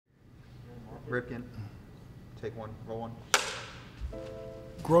Ripken, take one, roll one.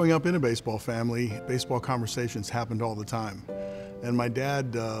 Growing up in a baseball family, baseball conversations happened all the time. And my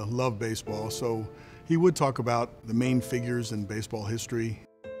dad loved baseball, so he would talk about the main figures in baseball history.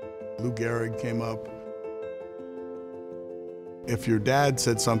 Lou Gehrig came up. If your dad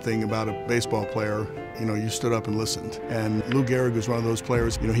said something about a baseball player, you stood up and listened. And Lou Gehrig was one of those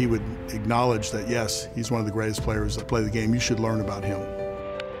players, he would acknowledge that, yes, he's one of the greatest players that play the game. You should learn about him.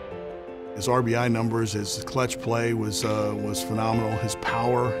 His RBI numbers, his clutch play was phenomenal. His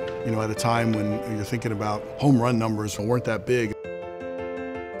power, at a time when you're thinking about home run numbers weren't that big.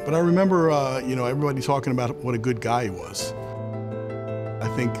 But I remember, everybody talking about what a good guy he was.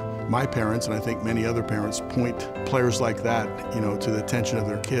 I think my parents, and I think many other parents, point players like that, to the attention of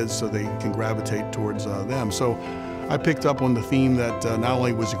their kids so they can gravitate towards them. So I picked up on the theme that not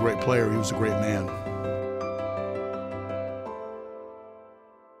only was he a great player, he was a great man.